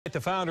The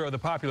founder of the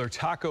popular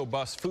Taco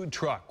Bus food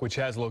truck, which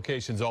has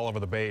locations all over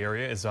the Bay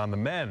Area, is on the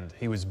mend.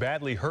 He was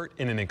badly hurt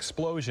in an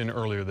explosion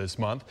earlier this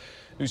month.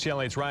 News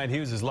Channel 8's Ryan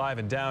Hughes is live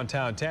in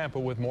downtown Tampa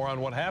with more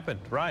on what happened.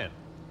 Ryan.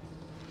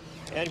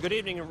 And good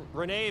evening,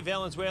 Rene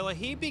Valenzuela.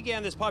 He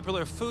began this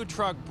popular food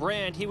truck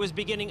brand. He was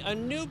beginning a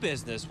new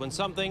business when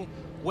something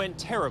went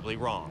terribly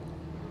wrong.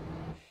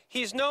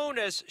 He's known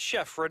as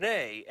Chef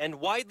Rene and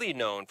widely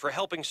known for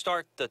helping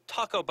start the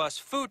Taco Bus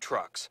food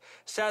trucks.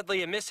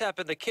 Sadly, a mishap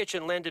in the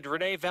kitchen landed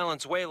Rene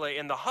Valenzuela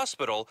in the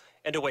hospital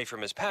and away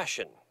from his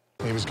passion.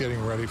 He was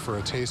getting ready for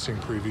a tasting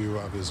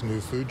preview of his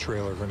new food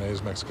trailer,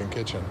 Rene's Mexican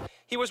Kitchen.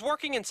 He was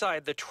working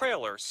inside the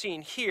trailer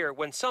seen here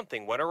when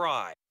something went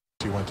awry.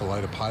 He went to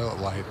light a pilot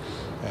light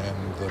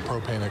and the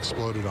propane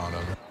exploded on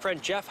him.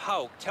 Friend Jeff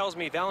Hauk tells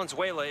me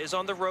Valenzuela is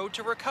on the road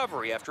to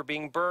recovery after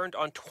being burned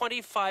on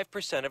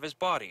 25% of his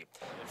body.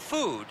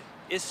 Food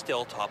is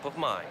still top of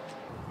mind.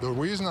 The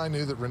reason I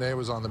knew that Rene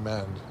was on the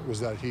mend was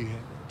that he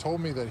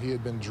told me that he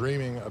had been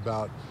dreaming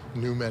about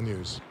new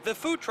menus. The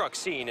food truck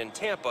scene in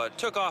Tampa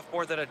took off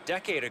more than a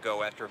decade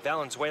ago after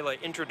Valenzuela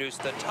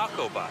introduced the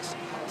Taco Bus.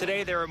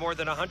 Today, there are more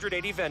than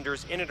 180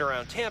 vendors in and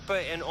around Tampa,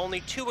 and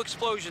only 2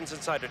 explosions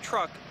inside a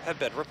truck have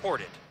been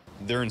reported.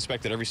 They're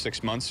inspected every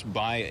 6 months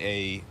by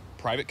a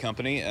private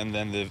company, and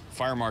then the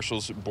fire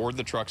marshals board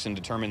the trucks and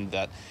determine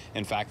that,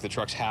 in fact, the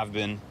trucks have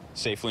been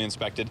safely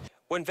inspected.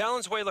 When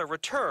Valenzuela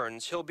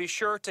returns, he'll be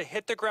sure to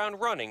hit the ground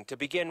running to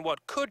begin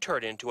what could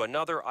turn into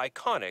another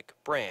iconic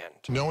brand.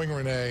 Knowing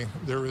Rene,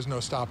 there is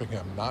no stopping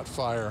him. Not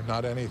fire,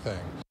 not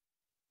anything.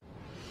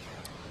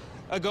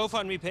 A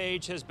GoFundMe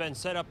page has been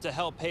set up to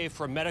help pay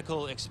for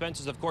medical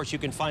expenses. Of course, you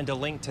can find a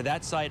link to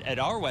that site at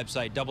our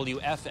website,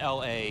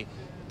 WFLA.com.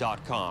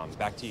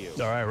 Back to you.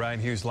 All right, Ryan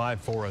Hughes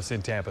live for us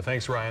in Tampa.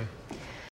 Thanks, Ryan.